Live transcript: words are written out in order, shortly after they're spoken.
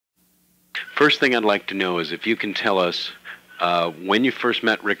first thing I'd like to know is if you can tell us when you first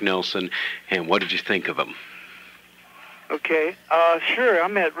met Rick Nelson, and what did you think of him? Okay, sure. I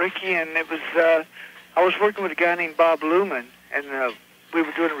met Ricky, and it was I was working with a guy named Bob Luman, and we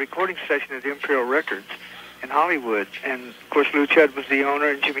were doing a recording session at the Imperial Records in Hollywood, and of course Lou Chudd was the owner,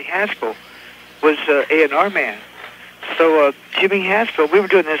 and Jimmy Haskell was A&R man. So Jimmy Haskell, we were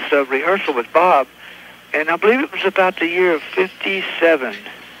doing this rehearsal with Bob, and I believe it was about the year of '57.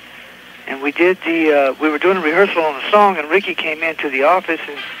 And we did we were doing a rehearsal on a song, and Ricky came into the office,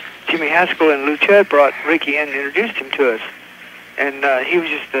 and Jimmy Haskell and Lou Chudd brought Ricky in and introduced him to us. And he was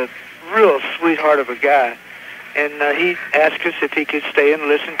just a real sweetheart of a guy. And he asked us if he could stay and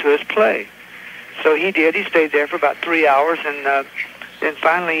listen to us play. So he did. He stayed there for about 3 hours, and then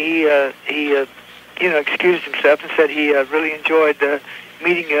finally he excused himself and said he really enjoyed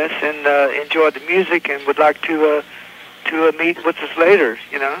meeting us and enjoyed the music and would like to meet with us later,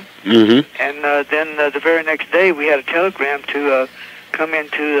 you know. Mm-hmm. And then the very next day we had a telegram to come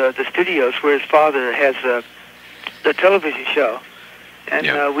into the studios where his father has the television show. And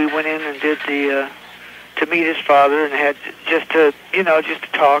we went in and did to meet his father, and had just to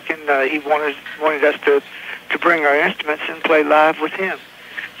talk, and he wanted us to bring our instruments and play live with him.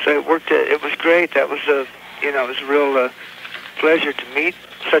 So it worked. It was great. That was it was a real pleasure to meet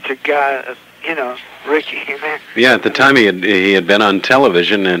such a guy, Ricky. Man. Yeah, at the time he had been on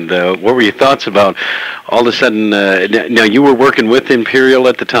television, and what were your thoughts about all of a sudden? Now you were working with Imperial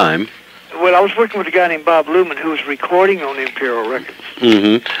at the time. Well, I was working with a guy named Bob Luman who was recording on the Imperial Records.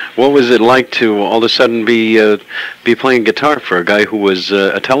 Mm-hmm. What was it like to all of a sudden be playing guitar for a guy who was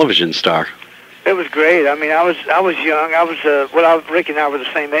a television star? It was great. I mean, I was young. Rick and I were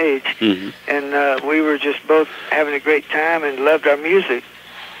the same age, and we were just both having a great time and loved our music.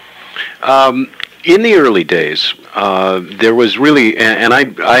 In the early days, there was really, and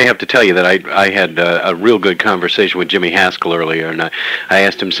I have to tell you that I had a real good conversation with Jimmy Haskell earlier, and I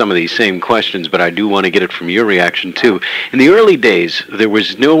asked him some of these same questions, but I do want to get it from your reaction too. In the early days, there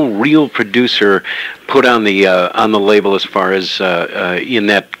was no real producer put on the label as far as in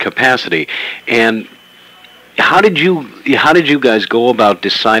that capacity, and how did you guys go about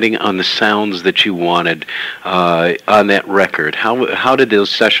deciding on the sounds that you wanted on that record? How did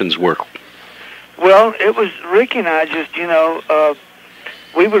those sessions work? Well, it was Rick and I just,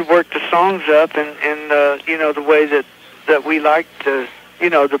 we would work the songs up and the way that we liked, the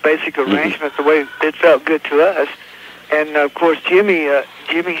basic arrangement, the way it felt good to us. And, of course, Jimmy had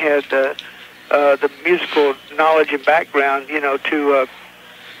the musical knowledge and background, to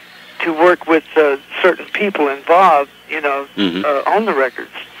work with certain people involved, on the records.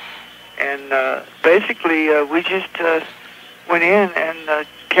 And basically, we just went in and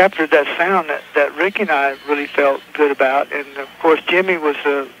captured that sound that Rick and I really felt good about. And of course, Jimmy was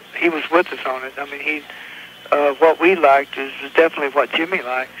he was with us on it. I mean, what we liked is definitely what Jimmy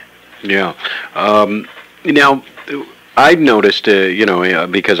liked. Yeah. Now, I noticed,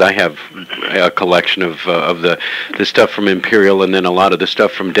 because I have a collection of the stuff from Imperial and then a lot of the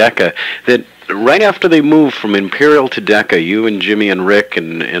stuff from Decca, that right after they moved from Imperial to Decca, you and Jimmy and Rick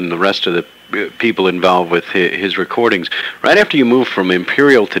and the rest of the people involved with his recordings, right after you moved from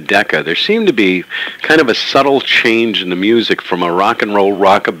Imperial to Decca, there seemed to be kind of a subtle change in the music from a rock and roll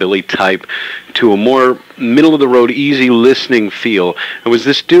rockabilly type to a more middle-of-the-road, easy listening feel. Was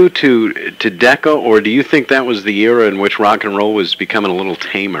this due to Decca, or do you think that was the era in which rock and roll was becoming a little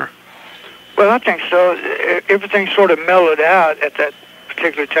tamer? Well, I think so. Everything sort of mellowed out at that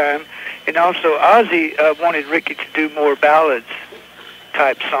particular time, and also Ozzy wanted Ricky to do more ballads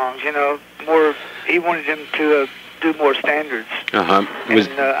type songs, more. He wanted him to do more standards. And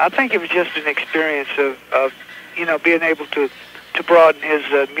I think it was just an experience of being able to broaden his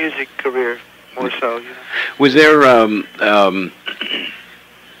music career more so. Was there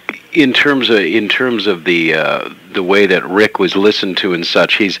in terms of the way that Rick was listened to and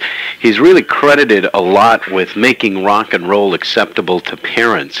such, he's really credited a lot with making rock and roll acceptable to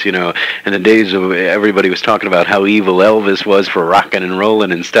parents. In the days of everybody was talking about how evil Elvis was for rocking and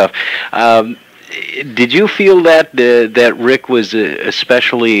rolling and stuff. Did you feel that Rick was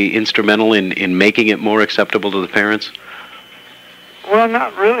especially instrumental in making it more acceptable to the parents? Well,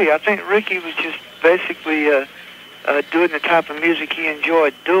 not really. I think Ricky was just basically doing the type of music he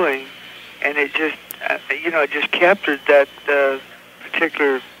enjoyed doing, and it just, it just captured that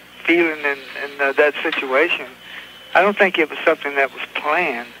particular feeling and that situation. I don't think it was something that was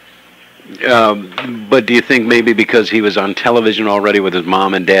planned. But do you think maybe because he was on television already with his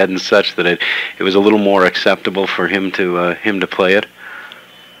mom and dad and such that it was a little more acceptable for him to play it?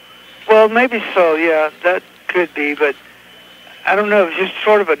 Well, maybe so. Yeah, that could be. But I don't know. It was just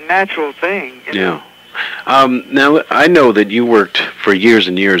sort of a natural thing. You know? Now, I know that you worked for years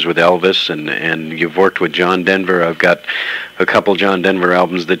and years with Elvis, and you've worked with John Denver. I've got a couple John Denver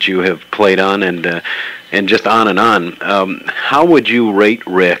albums that you have played on, and just on and on. How would you rate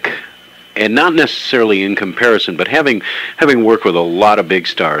Rick? And not necessarily in comparison, but having worked with a lot of big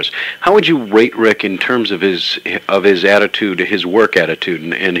stars, how would you rate Rick in terms of his attitude, his work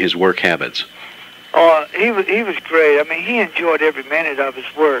attitude, and his work habits? Oh, he was great. I mean, he enjoyed every minute of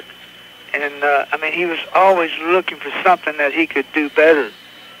his work. And, I mean, he was always looking for something that he could do better,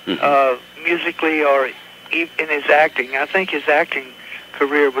 musically or in his acting. I think his acting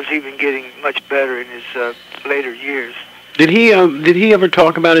career was even getting much better in his later years. Did he ever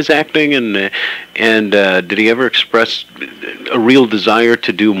talk about his acting, and did he ever express a real desire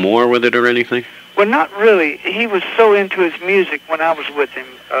to do more with it or anything? Well, not really. He was so into his music when I was with him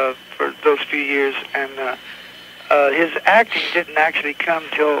for those few years, and his acting didn't actually come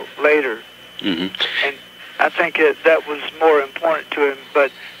till later. And I think that was more important to him,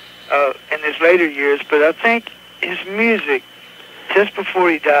 but in his later years. But I think his music, just before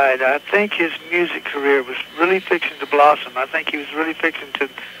he died, I think his music career was really fixing to blossom. I think he was really fixing to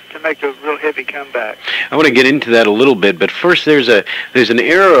make a real heavy comeback. I want to get into that a little bit, but first there's an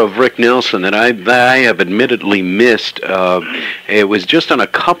era of Rick Nelson that I have admittedly missed. It was just on a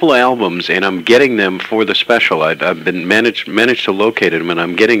couple albums, and I'm getting them for the special. I've been managed to locate them, and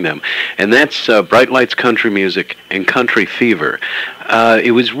I'm getting them. And that's Bright Lights Country Music and Country Fever.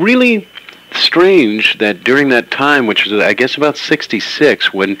 It was really strange that during that time, which was I guess about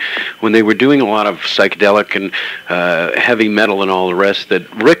 '66, when they were doing a lot of psychedelic and heavy metal and all the rest,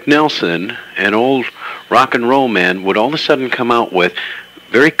 that Rick Nelson, an old rock and roll man, would all of a sudden come out with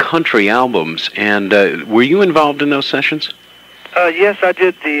very country albums. And were you involved in those sessions? Yes, I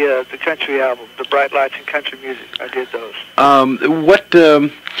did the country album, the Bright Lights and Country Music. I did those. What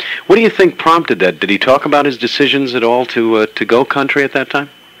do you think prompted that? Did he talk about his decisions at all to go country at that time?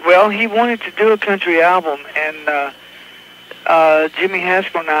 Well, he wanted to do a country album, and Jimmy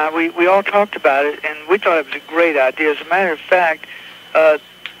Haskell and I, we all talked about it, and we thought it was a great idea. As a matter of fact,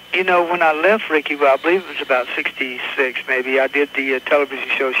 you know, when I left Ricky, well, I believe it was about '66 maybe, I did the television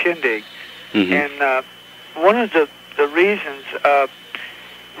show Shindig. And one of the reasons,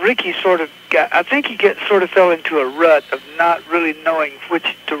 Ricky sort of I think he sort of fell into a rut of not really knowing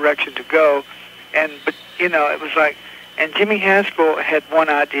which direction to go, but, you know, it was like, and Jimmy Haskell had one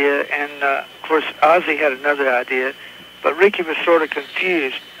idea, and, of course, Ozzy had another idea, but Ricky was sort of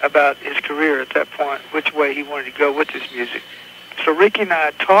confused about his career at that point, which way he wanted to go with his music. So Ricky and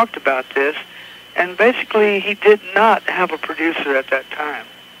I talked about this, and basically he did not have a producer at that time.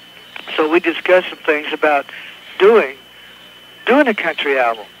 So we discussed some things about doing a country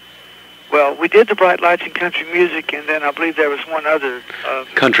album. Well, we did the Bright Lights and Country Music, and then I believe there was one other.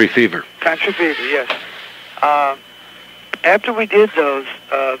 Country Fever. Country Fever, yes. After we did those,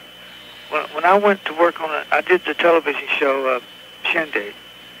 when I went to work on it, I did the television show Shindig,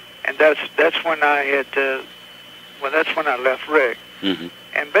 and that's when I had that's when I left Rick.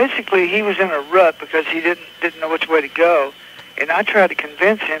 And basically he was in a rut because he didn't know which way to go, and I tried to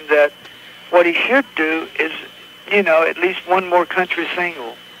convince him that what he should do is, you know, at least one more country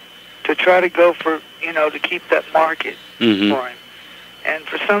single to try to go for, you know, to keep that market for him. And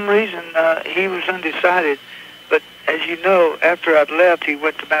for some reason he was undecided. But as you know, after I'd left, he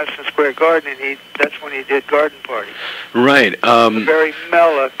went to Madison Square Garden, and that's when he did Garden Party. Right. A very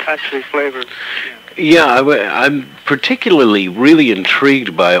mellow country flavor. Yeah, I'm particularly really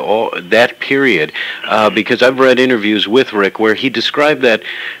intrigued by all that period because I've read interviews with Rick where he described that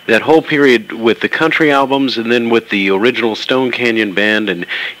whole period with the country albums and then with the original Stone Canyon Band and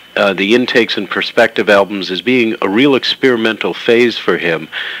the Intakes and Perspective albums as being a real experimental phase for him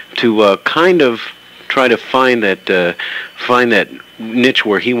to kind of try to find that niche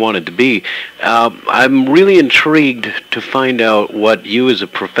where he wanted to be. I'm really intrigued to find out what you as a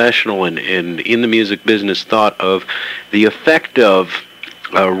professional and in the music business thought of the effect of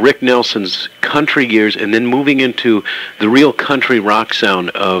Rick Nelson's country years and then moving into the real country rock sound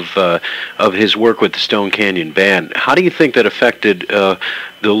of his work with the Stone Canyon Band. How do you think that affected the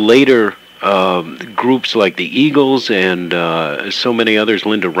later groups like the Eagles and so many others,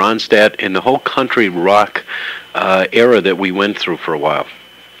 Linda Ronstadt, and the whole country rock era that we went through for a while?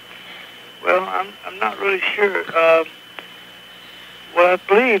 Well, I'm not really sure. Well, I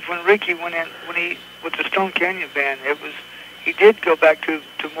believe when Ricky went in, with the Stone Canyon Band, he did go back to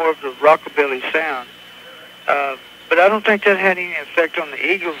more of the rockabilly sound. But I don't think that had any effect on the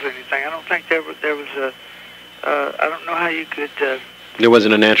Eagles or anything. I don't think there was a. I don't know how you could. There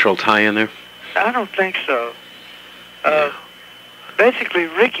wasn't a natural tie in there? I don't think so. basically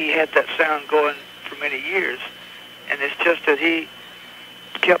Ricky had that sound going for many years, and it's just that he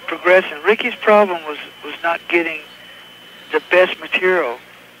kept progressing. Ricky's problem was not getting the best material,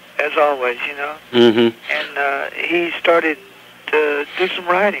 as always, you know. Mm-hmm. And he started to do some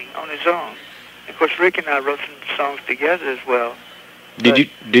writing on his own. Of course, Rick and I wrote some songs together as well.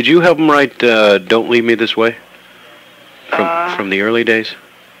 Did you help him write "Don't Leave Me This Way" from the early days?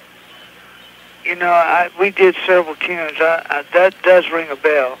 You know, we did several tunes. That does ring a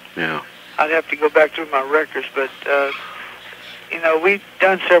bell. Yeah. I'd have to go back through my records, but you know, we've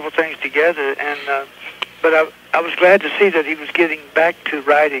done several things together, and but I was glad to see that he was getting back to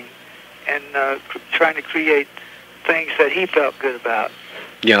writing and trying to create things that he felt good about.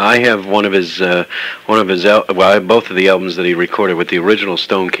 Yeah, I have one of his well, I have both of the albums that he recorded with the original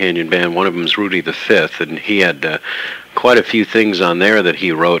Stone Canyon Band. One of them is Rudy the Fifth, and he had quite a few things on there that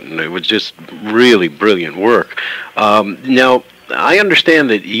he wrote, and it was just really brilliant work. Now, I understand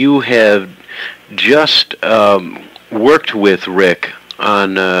that you have just worked with Rick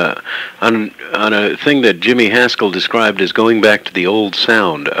on a thing that Jimmy Haskell described as going back to the old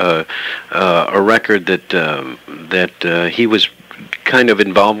sound, a record that he was kind of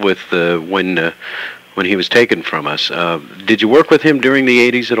involved with when he was taken from us. Did you work with him during the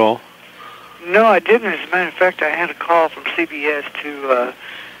 80s at all? No, I didn't. As a matter of fact, I had a call from CBS to,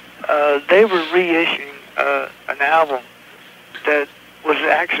 they were reissuing an album that was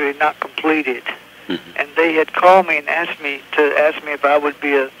actually not completed. Mm-hmm. And they had called me and asked me if I would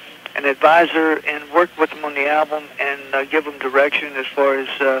be an advisor and work with them on the album and give them direction as far as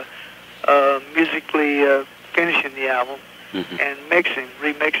musically finishing the album. Mm-hmm. And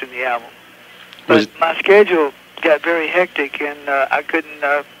remixing the album. But my schedule got very hectic, and I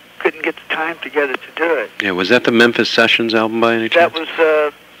couldn't get the time together to do it. Yeah, was that the Memphis Sessions album by any chance? That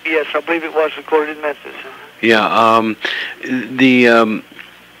was, yes, I believe it was recorded in Memphis. Yeah,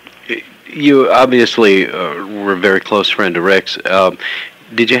 you obviously were a very close friend of Rick's.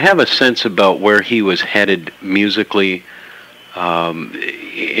 Did you have a sense about where he was headed musically?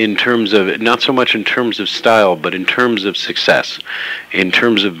 In terms of, not so much in terms of style, but in terms of success, in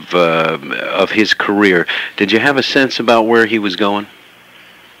terms of his career. Did you have a sense about where he was going?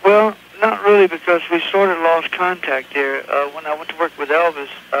 Well, not really, because we sort of lost contact there. When I went to work with Elvis,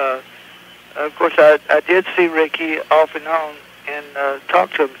 of course, I did see Ricky off and on and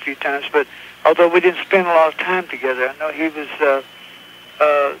talk to him a few times, but although we didn't spend a lot of time together, I know he was,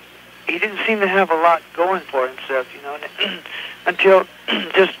 he didn't seem to have a lot going for himself, you know, until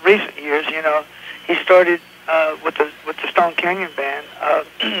just recent years, you know, he started with the Stone Canyon Band,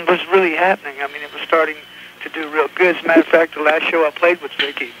 was really happening. I mean, it was starting to do real good. As a matter of fact, the last show I played with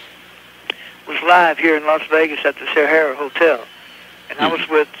Ricky was live here in Las Vegas at the Sahara Hotel. And I was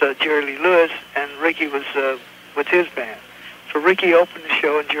with Jerry Lee Lewis, and Ricky was with his band. So Ricky opened the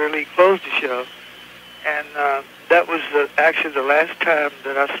show, and Jerry Lee closed the show. And that was actually the last time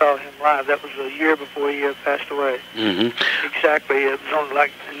that I saw him live. That was a year before he passed away. Mm-hmm. Exactly. It was on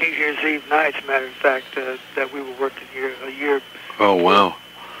like New Year's Eve night, as a matter of fact, that we were working here a year. Oh, wow.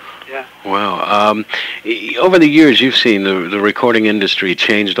 Yeah. Wow. Over the years, you've seen the recording industry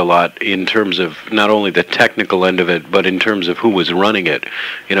changed a lot in terms of not only the technical end of it, but in terms of who was running it,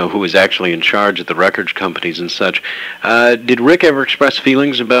 you know, who was actually in charge at the record companies and such. Did Rick ever express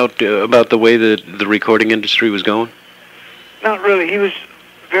feelings about the way that the recording industry was going? Not really. He was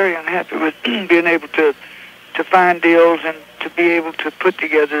very unhappy with being able to find deals and to be able to put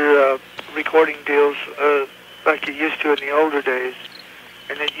together recording deals like you used to in the older days.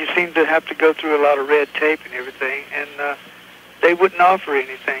 And then you seem to have to go through a lot of red tape and everything, and they wouldn't offer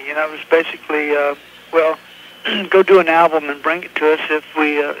anything. You know, it was basically, well, go do an album and bring it to us. If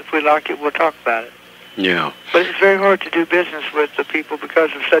we like it, we'll talk about it. Yeah. But it's very hard to do business with the people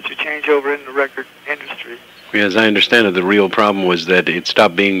because of such a changeover in the record industry. Yeah, as I understand it, the real problem was that it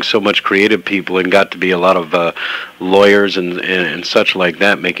stopped being so much creative people and got to be a lot of lawyers and such like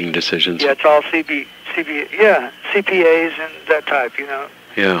that making decisions. Yeah, it's all CPAs and that type, you know.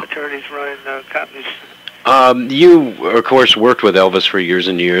 Yeah. Attorneys running companies. You, of course, worked with Elvis for years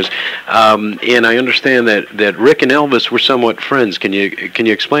and years, and I understand that Rick and Elvis were somewhat friends. Can you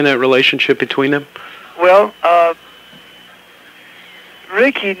explain that relationship between them? Well,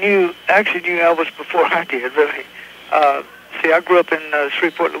 Ricky actually knew Elvis before I did, really. See, I grew up in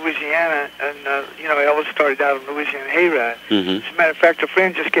Shreveport, Louisiana, and you know, Elvis started out on Louisiana Hayride. Mm-hmm. As a matter of fact, a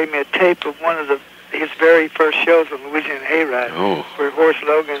friend just gave me a tape of one of his very first shows on Louisiana Hayride, where Horace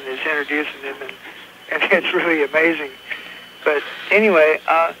Logan is introducing him, and it's really amazing. But anyway,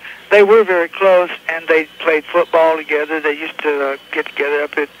 they were very close, and they played football together. They used to get together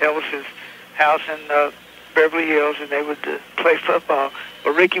up at Elvis's house, and Beverly Hills, and they would play football.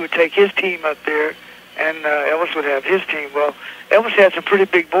 Well, Ricky would take his team up there, and Elvis would have his team. Well, Elvis had some pretty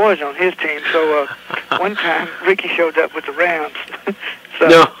big boys on his team, so one time Ricky showed up with the Rams. So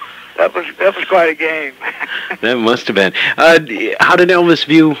no. that was quite a game. That must have been. How did Elvis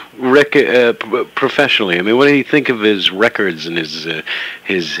view Rick professionally? I mean, what did he think of his records and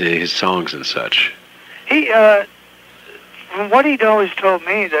his songs and such? He, from what he'd always told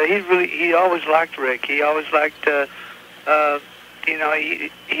me, that he always liked Rick. He always liked, you know,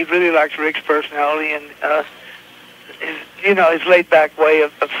 he really liked Rick's personality and his laid back way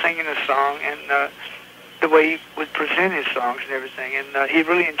of singing a song and the way he would present his songs and everything. And he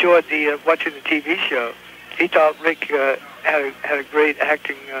really enjoyed the watching the TV show. He thought Rick had a great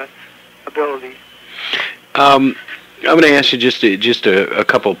acting ability. I'm going to ask you just a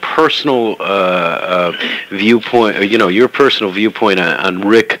couple personal viewpoint. You know, your personal viewpoint on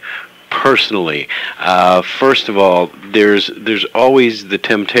Rick personally. First of all, there's always the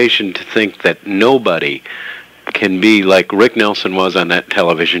temptation to think that nobody can be like Rick Nelson was on that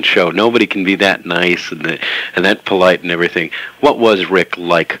television show. Nobody can be that nice and that polite and everything. What was Rick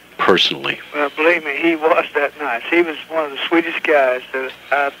like personally? Well, believe me, he was that nice. He was one of the sweetest guys that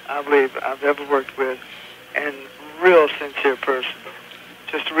I believe I've ever worked with, and real sincere person,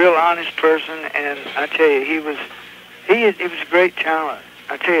 just a real honest person. And I tell you, he was a great talent.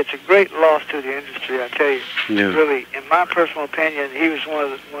 I tell you, it's a great loss to the industry. I tell you, yeah. Really, in my personal opinion, he was one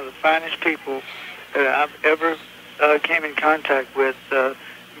of the finest people that I've ever came in contact with,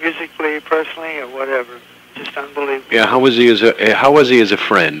 musically, personally, or whatever. Just unbelievable. Yeah, how was he as a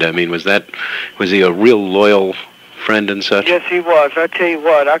friend? I mean, was he a real loyal friend and such? Yes, he was. I tell you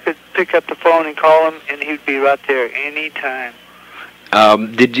what, I could pick up the phone and call him, and he'd be right there any time.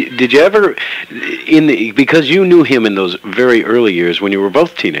 Did you ever, because you knew him in those very early years when you were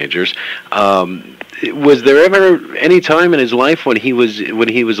both teenagers, was there ever any time in his life when he was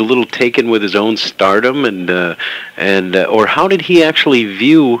a little taken with his own stardom or how did he actually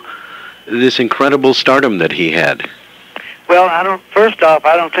view this incredible stardom that he had? Well, first off,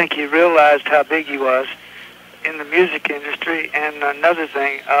 I don't think he realized how big he was in the music industry. And another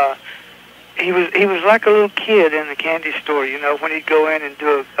thing, he was like a little kid in the candy store, you know, when he'd go in and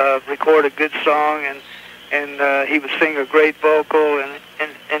record a good song and he would sing a great vocal and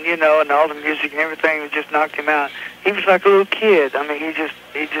you know, and all the music and everything would just knock him out. He was like a little kid. I mean, he just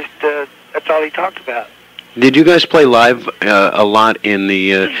that's all he talked about. Did you guys play live a lot in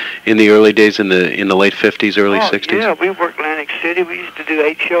the early days in the late 50s, early 60s? Yeah, we worked Atlantic City. We used to do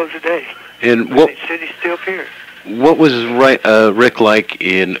 8 shows a day. And Atlantic City's still here. What was Rick like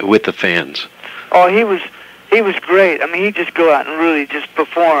with the fans? Oh, he was great. I mean, he'd just go out and really just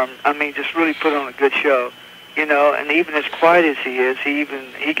perform. I mean, just really put on a good show, you know. And even as quiet as he is,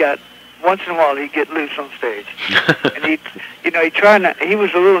 he got once in a while he'd get loose on stage, and he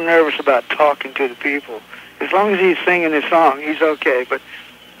was a little nervous about talking to the people. As long as he's singing his song, he's okay. But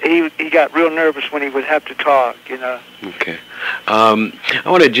he got real nervous when he would have to talk, you know. Okay. I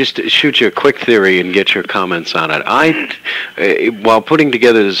want to just shoot you a quick theory and get your comments on it. While putting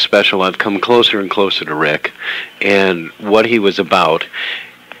together this special, I've come closer and closer to Rick and what he was about.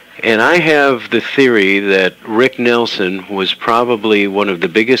 And I have the theory that Rick Nelson was probably one of the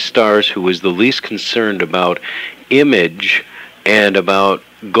biggest stars who was the least concerned about image and about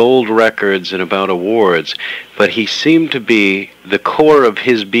gold records and about awards, but he seemed to be, the core of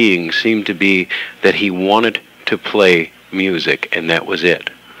his being seemed to be that he wanted to play music, and that was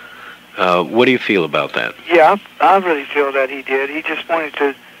it. What do you feel about that? Yeah, I really feel that he did. He just wanted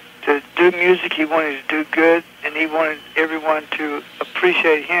to do music, he wanted to do good, and he wanted everyone to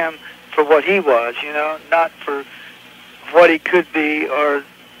appreciate him for what he was, you know, not for what he could be or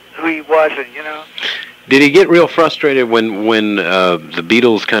who he wasn't, you know. Did he get real frustrated when the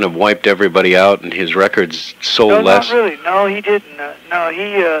Beatles kind of wiped everybody out and his records sold less? No, not really. No, he didn't. No,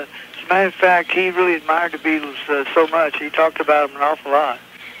 he, as a matter of fact, he really admired the Beatles so much. He talked about them an awful lot.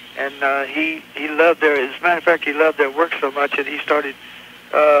 And he loved as a matter of fact, he loved their work so much that he started,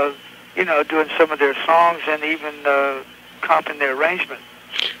 you know, doing some of their songs and even comping their arrangements.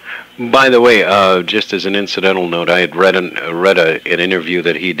 By the way, just as an incidental note, I had read an interview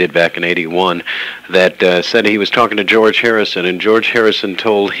that he did back in '81 that said he was talking to George Harrison, and George Harrison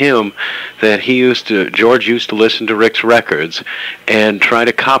told him that George used to listen to Rick's records and try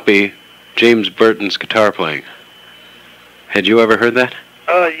to copy James Burton's guitar playing. Had you ever heard that?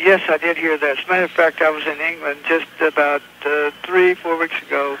 Yes, I did hear that. As a matter of fact, I was in England just about 3-4 weeks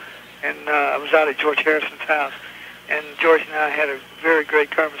ago, and I was out at George Harrison's house. And George and I had a very great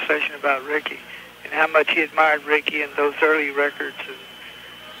conversation about Ricky and how much he admired Ricky and those early records.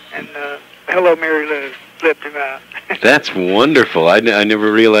 And Hello, Mary Lou. flipped him out. That's wonderful. I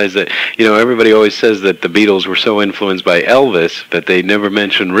never realized that. You know, everybody always says that the Beatles were so influenced by Elvis that they never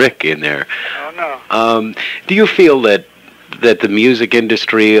mention Rick in there. Oh, no. Do you feel that the music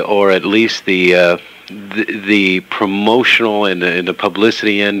industry, or at least the promotional and the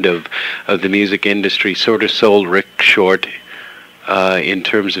publicity end of the music industry, sort of sold Rick short in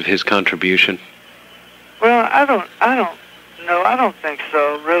terms of his contribution? Well, I don't know. I don't think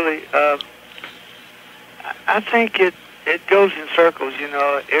so, really. I think it goes in circles, you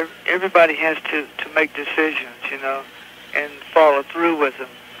know. Everybody has to make decisions, you know, and follow through with them.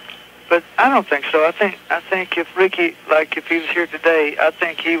 But I don't think so. I think if Ricky, like if he was here today, I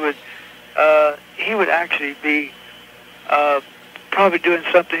think he would actually be probably doing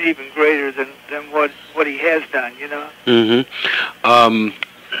something even greater than what he has done, you know.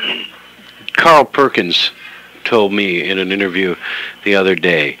 Carl Perkins told me in an interview the other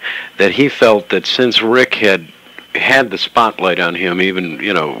day that he felt that since Rick had the spotlight on him, even,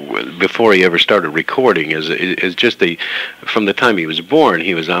 you know, before he ever started recording, is just from the time he was born,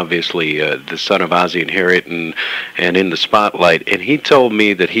 he was obviously the son of Ozzie and Harriet and in the spotlight. And he told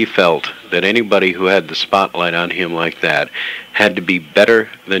me that he felt that anybody who had the spotlight on him like that had to be better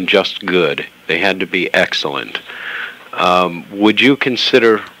than just good. They had to be excellent. Would you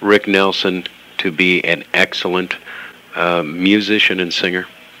consider Rick Nelson to be an excellent musician and singer?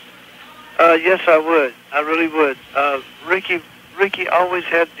 Yes, I would. I really would. Ricky always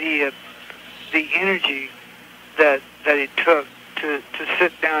had the energy that it took to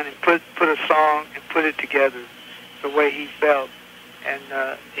sit down and put a song and put it together the way he felt, and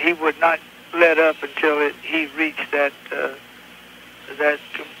he would not let up until he reached that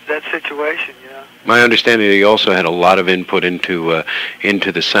situation. You know. My understanding is he also had a lot of input into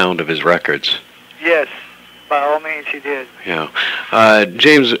the sound of his records. Yes. By all means, he did. Yeah,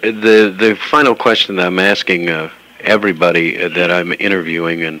 James. The final question that I'm asking everybody that I'm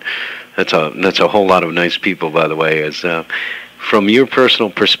interviewing, and that's a whole lot of nice people, by the way, is from your personal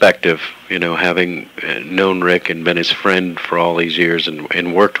perspective. You know, having known Rick and been his friend for all these years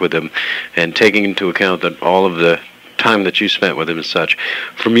and worked with him, and taking into account that all of the time that you spent with him and such,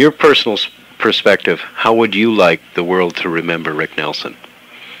 from your personal perspective, how would you like the world to remember Rick Nelson?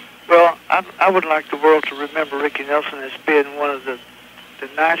 Well, I would like the world to remember Ricky Nelson as being one of the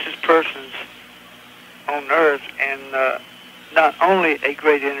nicest persons on earth, and not only a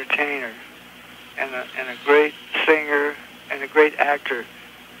great entertainer and a great singer and a great actor.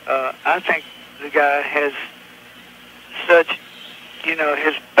 I think the guy has such, you know,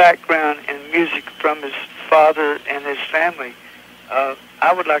 his background in music from his father and his family.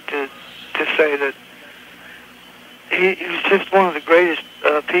 I would like to say that he was just one of the greatest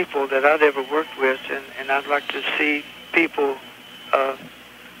people that I'd ever worked with, and I'd like to see people, I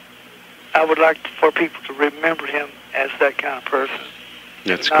would like for people to remember him as that kind of person.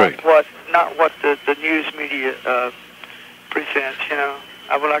 That's great. Not what the news media presents, you know.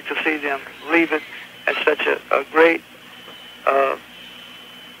 I would like to see them leave it as such a great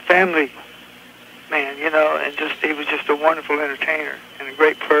family man, you know, and he was just a wonderful entertainer and a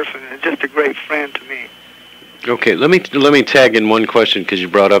great person and just a great friend to me. Okay, let me tag in one question because you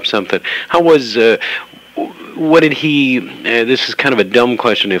brought up something. How was what did he? This is kind of a dumb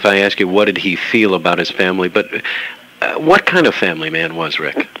question if I ask you what did he feel about his family, but what kind of family man was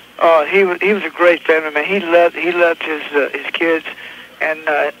Rick? Oh, he was a great family man. He loved his kids, and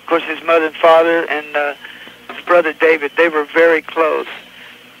of course his mother and father and his brother David. They were very close,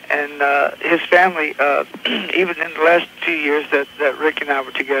 and his family, even in the last 2 years that Rick and I were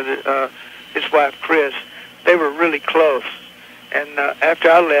together, his wife Chris. They were really close, and after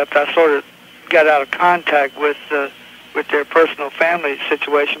I left, I sort of got out of contact with their personal family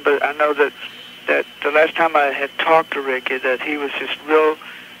situation. But I know that the last time I had talked to Ricky, that he was just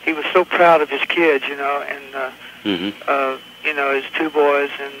he was so proud of his kids, you know, and you know, his two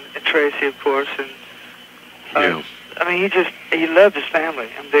boys and Tracy, of course, and yeah. I mean, he loved his family,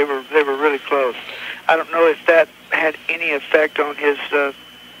 and they were really close. I don't know if that had any effect on his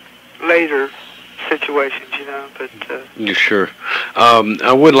later situations, you know, but you sure?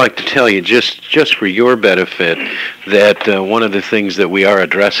 I would like to tell you, just for your benefit, that one of the things that we are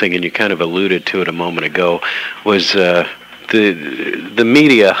addressing, and you kind of alluded to it a moment ago, was the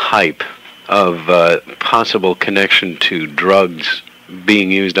media hype of possible connection to drugs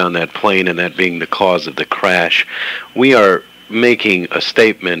being used on that plane, and that being the cause of the crash. We are making a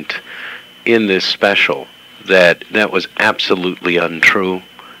statement in this special that was absolutely untrue,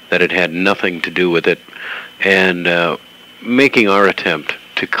 that it had nothing to do with it, and making our attempt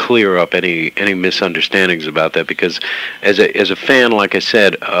clear up any misunderstandings about that, because as a fan, like I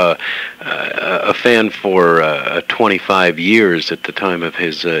said, a fan for 25 years at the time of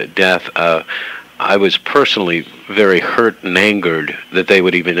his death, I was personally very hurt and angered that they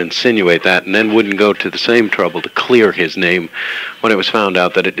would even insinuate that, and then wouldn't go to the same trouble to clear his name when it was found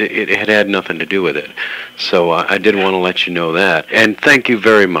out that it had nothing to do with it. So I did want to let you know that. And thank you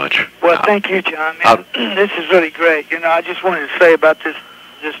very much. Well, thank you, John. Man, this is really great. You know, I just wanted to say about this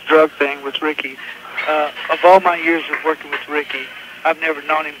drug thing with Ricky. Of all my years of working with Ricky, I've never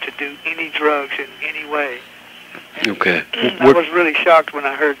known him to do any drugs in any way. Okay. I was really shocked when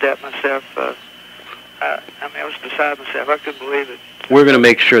I heard that myself. I mean, I was beside myself. I couldn't believe it. We're going to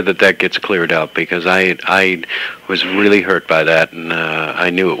make sure that gets cleared up, because I was really hurt by that, and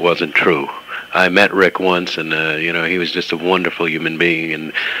I knew it wasn't true. I met Rick once, and you know, he was just a wonderful human being,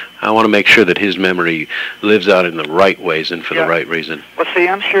 and I want to make sure that his memory lives out in the right ways and for the right reason. Well, see,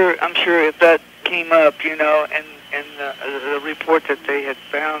 I'm sure if that came up, you know, and the report that they had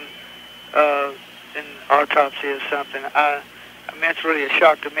found in autopsy or something, I mean, it's really a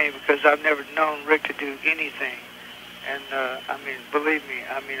shock to me, because I've never known Rick to do anything. And, I mean, believe me,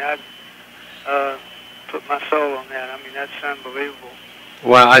 I mean, I'd put my soul on that. I mean, that's unbelievable.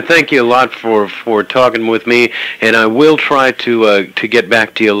 Well, I thank you a lot for talking with me, and I will try to get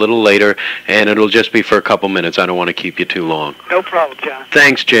back to you a little later, and it'll just be for a couple minutes. I don't want to keep you too long. No problem, John.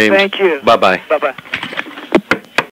 Thanks, James. Thank you. Bye-bye. Bye-bye.